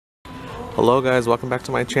Hello guys, welcome back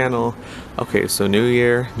to my channel. Okay, so new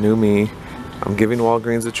year, new me. I'm giving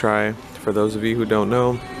Walgreens a try. For those of you who don't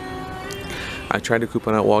know, I tried to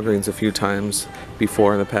coupon out Walgreens a few times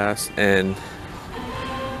before in the past, and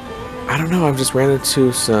I don't know, I've just ran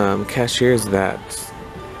into some cashiers that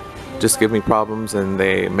just give me problems, and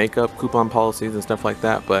they make up coupon policies and stuff like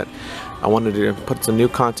that. But I wanted to put some new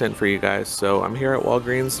content for you guys, so I'm here at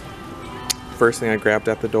Walgreens. First thing I grabbed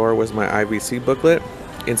at the door was my IVC booklet,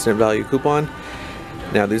 instant value coupon.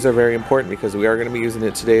 Now these are very important because we are going to be using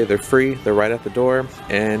it today. They're free, they're right at the door,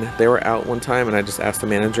 and they were out one time and I just asked the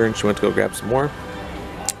manager and she went to go grab some more.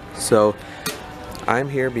 So I'm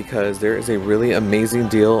here because there is a really amazing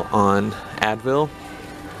deal on Advil.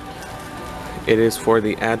 It is for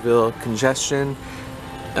the Advil congestion,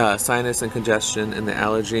 sinus and congestion, and the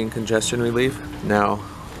allergy and congestion relief. Now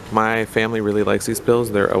my family really likes these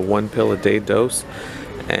pills. They're a 1 pill a day dose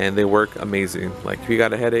and they work amazing. Like if you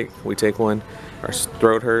got a headache, we take one. Our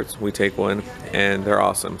throat hurts, we take one, and they're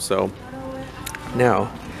awesome. So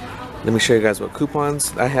now let me show you guys what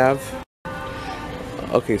coupons I have.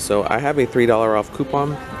 Okay, so I have a $3 off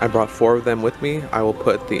coupon. I brought 4 of them with me. I will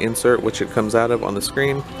put the insert which it comes out of on the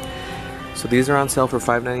screen. So these are on sale for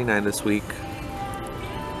 $5.99 this week,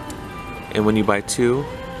 and when you buy 2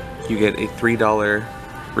 you get a $3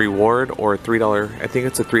 reward, or $3, I think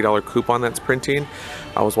it's a $3 coupon that's printing.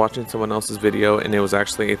 I was watching someone else's video and it was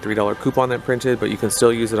actually a $3 coupon that printed, but you can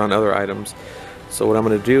still use it on other items. So what I'm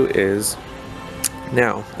going to do is,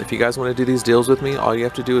 now if you guys want to do these deals with me, all you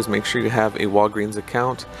have to do is make sure you have a Walgreens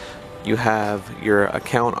account. You have your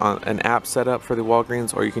account on an app set up for the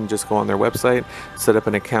Walgreens, or you can just go on their website, set up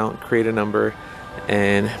an account, create a number,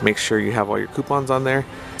 and make sure you have all your coupons on there.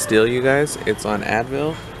 Still, you guys, it's on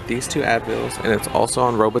Advil, these 2 Advils, and it's also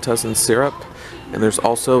on Robitussin syrup. And there's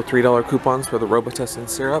also $3 coupons for the Robitussin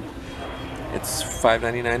syrup. It's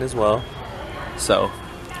 $5.99 as well. So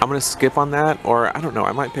I'm gonna skip on that, or I don't know,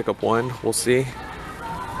 I might pick up one, we'll see.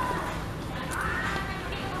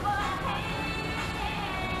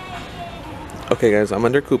 Okay guys, I'm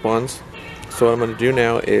under coupons. So what I'm gonna do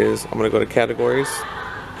now is I'm gonna go to categories.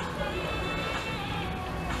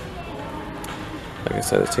 Like I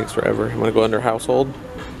said, it takes forever. I'm gonna go under household.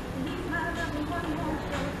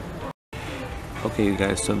 Okay you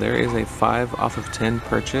guys, so there is a 5 off of 10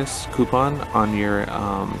 purchase coupon on your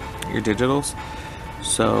digitals.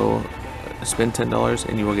 So spend $10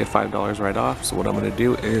 and you will get $5 right off. So what I'm going to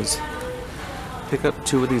do is pick up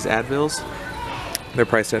 2 of these Advils. They're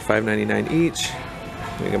priced at $5.99 each.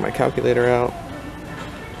 Let me get my calculator out.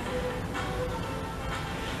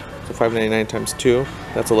 So $5.99 times 2,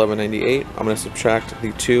 that's $11.98. I'm going to subtract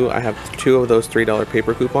the 2. I have 2 of those $3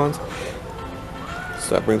 paper coupons.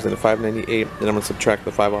 So that brings in to $5.98, and I'm going to subtract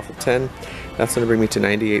the 5 off of 10. That's going to bring me to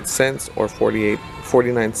 98 cents, or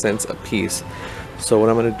 49 cents a piece. So what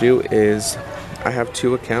I'm going to do is, I have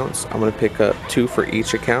 2 accounts. I'm going to pick up 2 for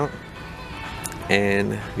each account.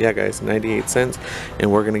 And yeah guys, 98 cents.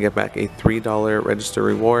 And we're going to get back a $3 register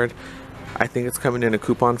reward. I think it's coming in a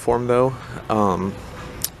coupon form though. We're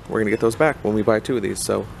going to get those back when we buy 2 of these.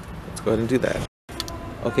 So let's go ahead and do that.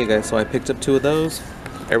 Okay guys, so I picked up 2 of those.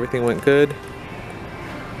 Everything went good.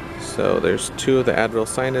 So there's 2 of the Advil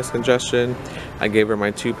sinus congestion. I gave her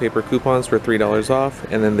my 2 paper coupons for $3 off,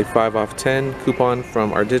 and then the 5 off 10 coupon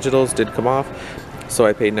from our digitals did come off. So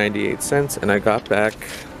I paid 98 cents and I got back,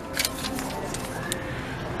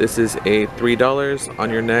 this is a $3 on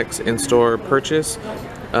your next in-store purchase.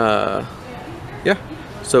 Yeah,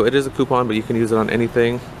 so it is a coupon, but you can use it on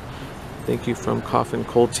anything. Thank you from Cough and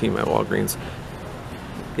Cold Team at Walgreens.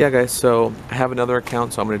 Yeah guys, so I have another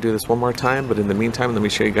account, so I'm going to do this one more time, but in the meantime, let me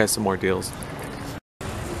show you guys some more deals.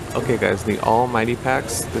 Okay guys, the Almighty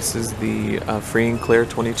packs, this is the free and clear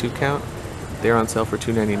 22 count. They're on sale for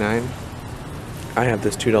 $2.99. I have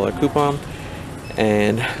this $2 coupon,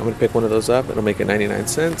 and I'm going to pick one of those up. It'll make it 99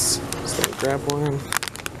 cents. So let me grab one.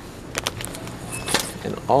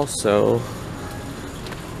 And also,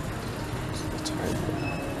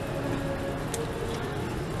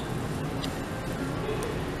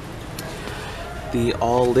 the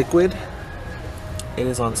all liquid, it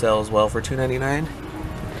is on sale as well for $2.99.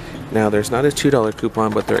 Now there's not a $2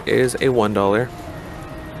 coupon, but there is a $1.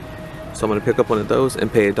 So I'm going to pick up one of those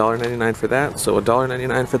and pay $1.99 for that. So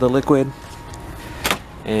 $1.99 for the liquid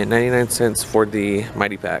and 99 cents for the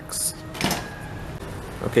Mighty Packs.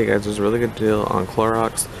 Okay guys, there's a really good deal on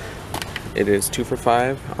Clorox. It is 2 for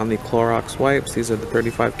 $5 on the Clorox wipes. These are the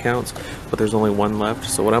 35 counts, but there's only 1 left.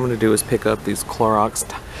 So what I'm going to do is pick up these Clorox.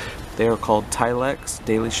 They are called Tilex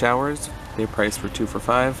Daily Showers. They're priced for 2 for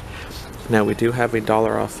 $5. Now we do have a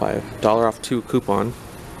 $1 off 2 coupon.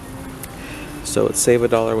 So it's save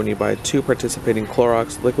 $1 when you buy 2 participating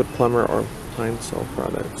Clorox liquid plumber or Pine Sol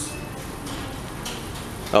products.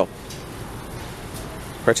 Oh,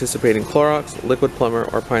 participating Clorox liquid plumber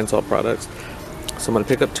or Pine Sol products. So I'm going to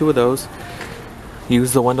pick up 2 of those.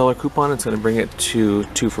 Use the $1 coupon, it's going to bring it to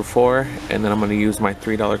 2 for $4, and then I'm going to use my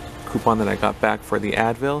 $3 coupon that I got back for the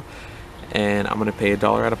Advil, and I'm going to pay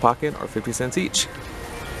 $1 out of pocket, or 50 cents each.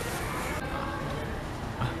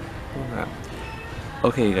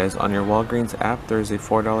 Okay you guys, on your Walgreens app there's a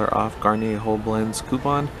 $4 off Garnier Whole Blends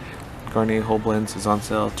coupon. Garnier Whole Blends is on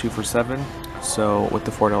sale 2 for $7, so with the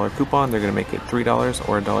 $4 coupon they're going to make it $3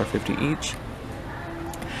 or $1.50 each.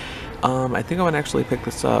 I think I'm going to actually pick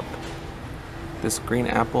this up. This green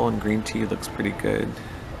apple and green tea looks pretty good.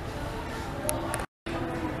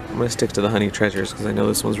 I'm going to stick to the honey treasures because I know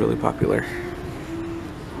this one's really popular.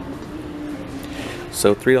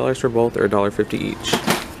 So $3 for both or $1.50 each.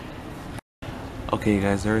 Okay you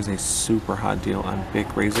guys, there is a super hot deal on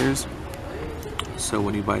Bic razors. So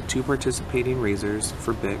when you buy 2 participating razors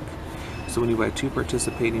for Bic, you're going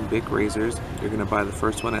to buy the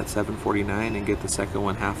first one at $7.49 and get the second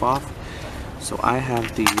one half off. So I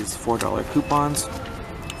have these $4 coupons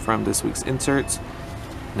from this week's inserts.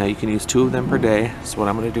 Now you can use 2 of them per day. So what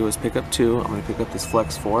I'm going to do is pick up 2. I'm going to pick up this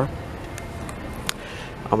Flex 4.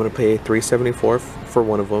 I'm going to pay $3.74 for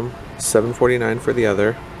one of them, $7.49 for the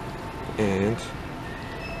other, and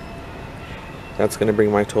that's going to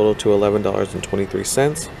bring my total to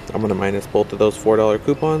 $11.23. I'm going to minus both of those $4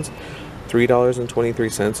 coupons.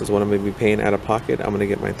 $3.23 is what I'm going to be paying out of pocket. I'm going to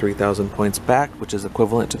get my 3,000 points back, which is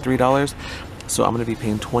equivalent to $3. So I'm going to be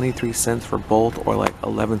paying 23 cents for both, or like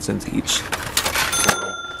 11 cents each.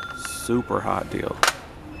 So, super hot deal.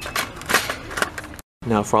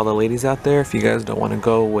 Now for all the ladies out there, if you guys don't want to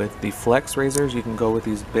go with the Flex razors, you can go with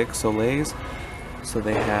these Bic Soleils. So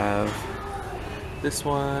they have this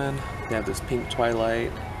one, they have this pink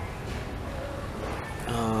Twilight,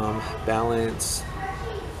 Balance.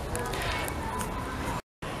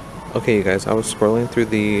 Okay you guys, I was scrolling through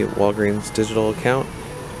the Walgreens digital account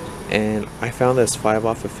and I found this 5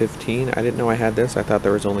 off of 15. I didn't know I had this. I thought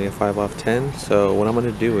there was only a 5 off 10. So what I'm going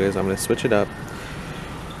to do is I'm going to switch it up.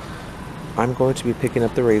 I'm going to be picking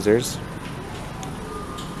up the razors.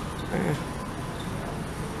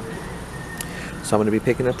 So I'm going to be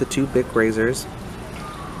picking up the 2 Bic razors.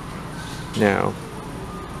 Now,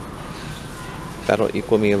 that'll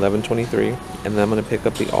equal me $11.23, and then I'm going to pick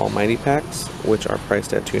up the Almighty packs, which are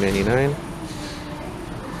priced at $2.99.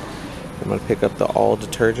 I'm going to pick up the All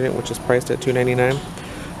Detergent, which is priced at $2.99.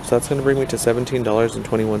 So that's going to bring me to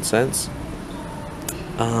 $17.21.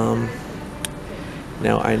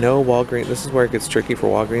 Now I know Walgreens, this is where it gets tricky for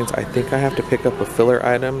Walgreens. I think I have to pick up a filler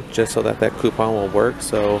item just so that that coupon will work.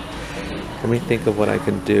 So let me think of what I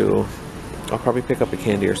can do. I'll probably pick up a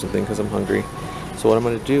candy or something because I'm hungry. So what I'm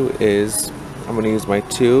going to do is I'm going to use my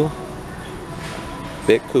 2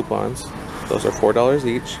 Bic coupons. Those are $4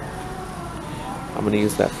 each. I'm going to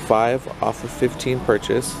use that 5 off of 15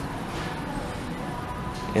 purchase.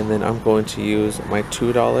 And then I'm going to use my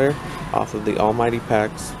 $2 off of the Almighty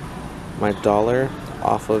packs, my $1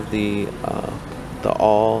 off of the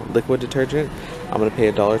All liquid detergent. I'm going to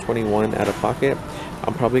pay $1.21 out of pocket.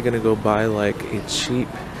 I'm probably going to go buy like a cheap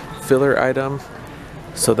filler item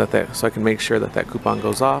so I can make sure that that coupon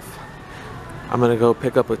goes off. I'm going to go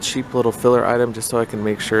pick up a cheap little filler item just so I can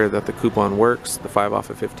make sure that the coupon works, the 5 off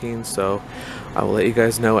of 15, so I will let you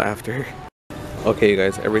guys know after. Okay you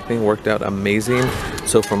guys, everything worked out amazing.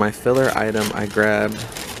 So for my filler item, I grabbed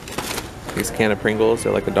these can of Pringles.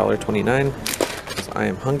 They're like $1.29 because I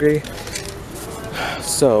am hungry.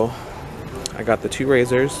 So I got the 2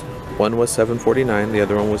 razors. One was $7.49, the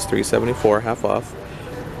other one was $3.74, half off.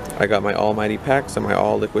 I got my Almighty packs and my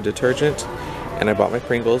All liquid detergent, and I bought my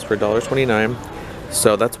Pringles for $1.29.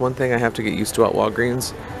 So that's one thing I have to get used to at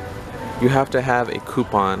Walgreens. You have to have a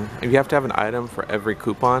coupon. You have to have an item for every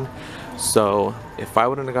coupon. So if I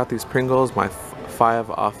wouldn't have got these Pringles, my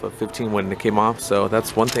 5 off of 15 wouldn't have came off. So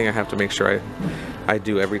that's one thing I have to make sure I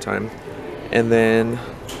do every time. And then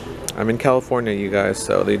I'm in California, you guys,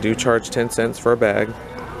 so they do charge 10 cents for a bag.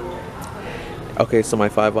 Okay, so my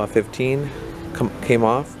 5 off 15 came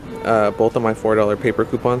off. Both of my $4 paper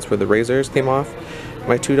coupons for the razors came off.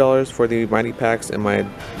 My $2 for the Mighty Packs and my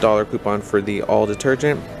 $1 coupon for the All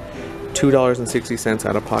Detergent. $2.60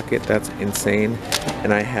 out of pocket. That's insane.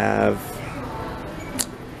 And I have,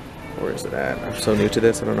 where is it at? I'm so new to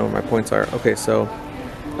this, I don't know where my points are. Okay, so,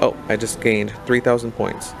 oh, I just gained 3,000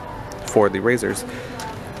 points for the razors.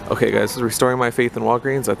 Okay guys, this is restoring my faith in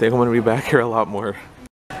Walgreens. I think I'm gonna be back here a lot more.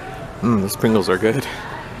 These Pringles are good.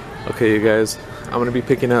 Okay you guys, I'm gonna be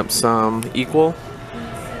picking up some Equal.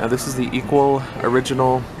 Now this is the Equal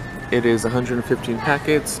Original. It is 115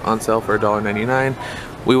 packets on sale for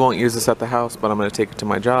 $1.99. We won't use this at the house, but I'm going to take it to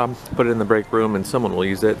my job, put it in the break room, and someone will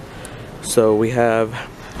use it. So we have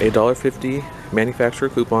a $1.50 manufacturer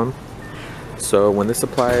coupon. So when this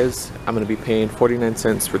applies, I'm going to be paying 49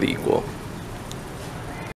 cents for the Equal.